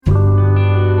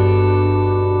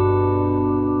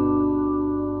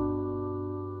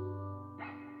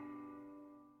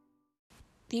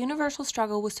The universal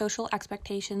struggle with social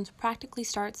expectations practically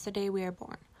starts the day we are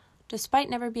born. Despite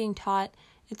never being taught,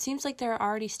 it seems like there are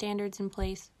already standards in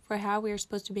place for how we are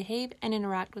supposed to behave and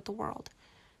interact with the world.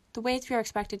 The ways we are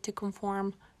expected to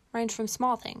conform range from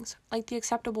small things, like the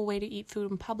acceptable way to eat food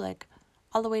in public,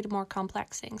 all the way to more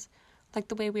complex things, like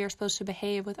the way we are supposed to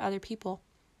behave with other people,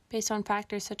 based on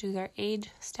factors such as our age,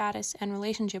 status, and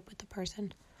relationship with the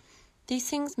person. These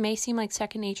things may seem like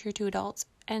second nature to adults,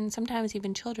 and sometimes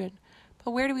even children,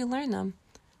 but where do we learn them?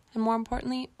 And more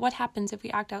importantly, what happens if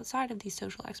we act outside of these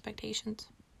social expectations?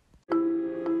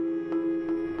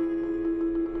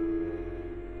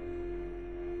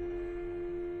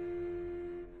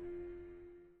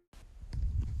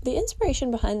 The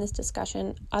inspiration behind this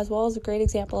discussion, as well as a great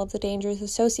example of the dangers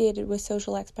associated with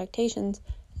social expectations,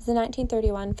 is the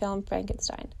 1931 film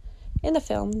Frankenstein. In the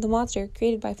film, the monster,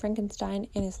 created by Frankenstein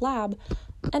in his lab,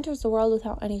 enters the world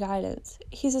without any guidance.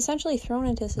 He's essentially thrown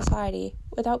into society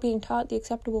without being taught the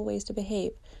acceptable ways to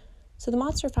behave, so the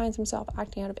monster finds himself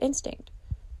acting out of instinct,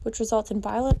 which results in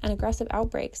violent and aggressive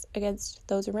outbreaks against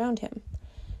those around him.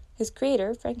 His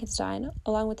creator, Frankenstein,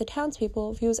 along with the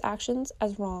townspeople, view his actions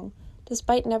as wrong,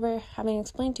 despite never having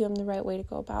explained to him the right way to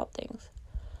go about things.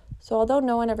 So although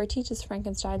no one ever teaches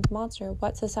Frankenstein's monster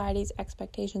what society's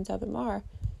expectations of him are,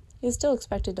 he is still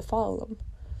expected to follow them.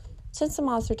 Since the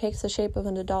monster takes the shape of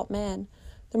an adult man,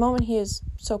 the moment he is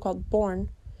so-called born,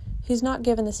 he's not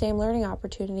given the same learning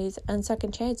opportunities and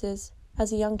second chances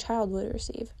as a young child would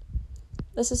receive.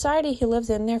 The society he lives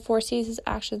in therefore sees his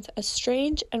actions as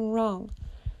strange and wrong.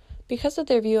 Because of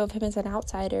their view of him as an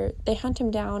outsider, they hunt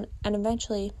him down and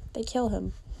eventually they kill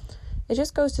him. It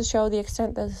just goes to show the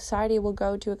extent that society will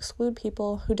go to exclude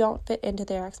people who don't fit into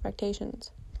their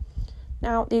expectations.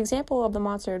 Now, the example of the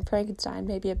monster in Frankenstein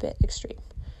may be a bit extreme.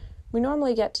 We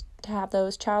normally get to have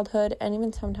those childhood and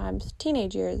even sometimes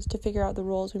teenage years to figure out the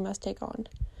roles we must take on.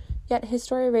 Yet his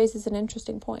story raises an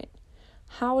interesting point.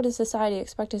 How does society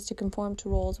expect us to conform to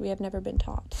roles we have never been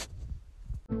taught?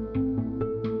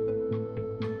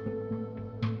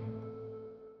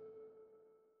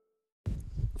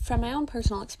 From my own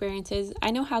personal experiences,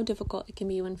 I know how difficult it can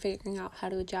be when figuring out how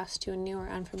to adjust to a new or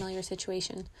unfamiliar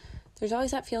situation. There's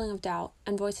always that feeling of doubt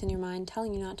and voice in your mind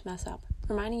telling you not to mess up,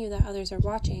 reminding you that others are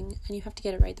watching and you have to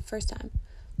get it right the first time.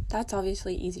 That's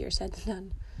obviously easier said than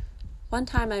done. One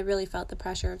time I really felt the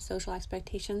pressure of social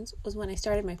expectations was when I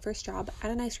started my first job at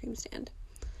an ice cream stand.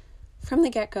 From the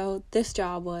get-go, this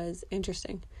job was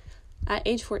interesting. At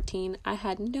age 14, I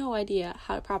had no idea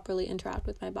how to properly interact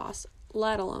with my boss,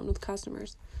 let alone with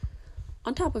customers.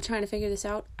 On top of trying to figure this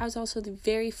out, I was also the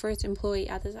very first employee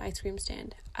at this ice cream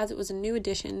stand, as it was a new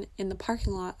addition in the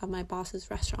parking lot of my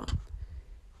boss's restaurant.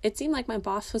 It seemed like my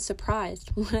boss was surprised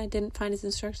when I didn't find his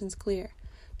instructions clear,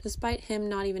 despite him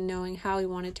not even knowing how he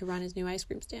wanted to run his new ice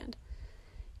cream stand.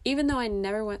 Even though I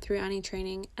never went through any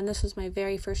training, and this was my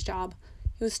very first job,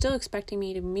 he was still expecting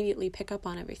me to immediately pick up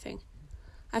on everything.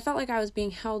 I felt like I was being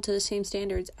held to the same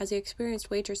standards as the experienced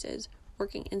waitresses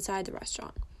working inside the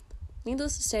restaurant.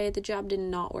 Needless to say, the job did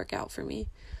not work out for me.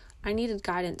 I needed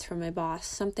guidance from my boss,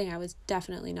 something I was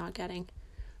definitely not getting.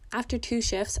 After 2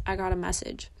 shifts, I got a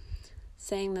message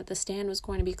saying that the stand was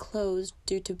going to be closed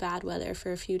due to bad weather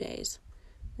for a few days.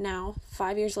 Now,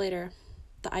 5 years later,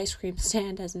 the ice cream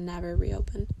stand has never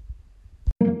reopened.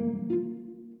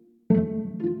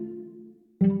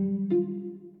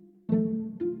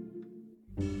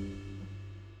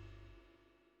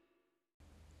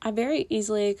 I very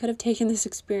easily could have taken this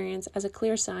experience as a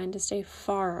clear sign to stay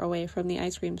far away from the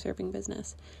ice cream serving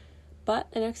business.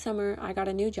 But the next summer, I got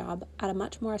a new job at a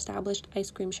much more established ice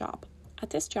cream shop.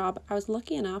 At this job, I was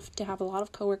lucky enough to have a lot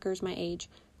of coworkers my age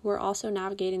who were also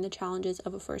navigating the challenges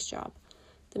of a first job.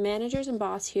 The managers and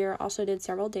boss here also did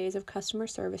several days of customer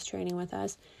service training with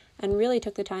us and really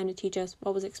took the time to teach us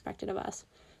what was expected of us.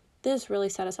 This really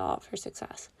set us all up for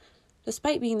success.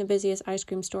 Despite being the busiest ice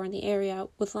cream store in the area,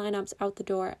 with lineups out the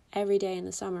door every day in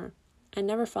the summer, I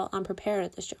never felt unprepared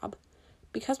at this job.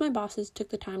 Because my bosses took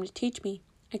the time to teach me,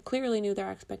 I clearly knew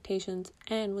their expectations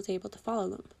and was able to follow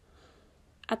them.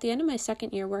 At the end of my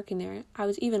second year working there, I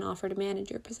was even offered a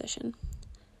manager position.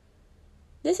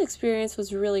 This experience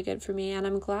was really good for me, and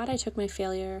I'm glad I took my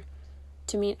failure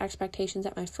to meet expectations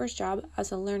at my first job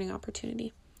as a learning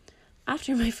opportunity.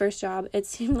 After my first job, it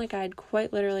seemed like I had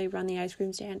quite literally run the ice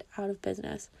cream stand out of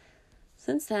business.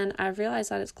 Since then, I've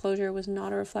realized that its closure was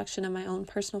not a reflection of my own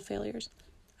personal failures.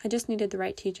 I just needed the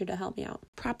right teacher to help me out.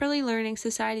 Properly learning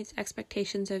society's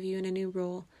expectations of you in a new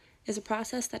role is a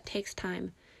process that takes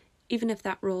time, even if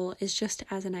that role is just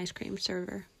as an ice cream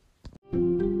server.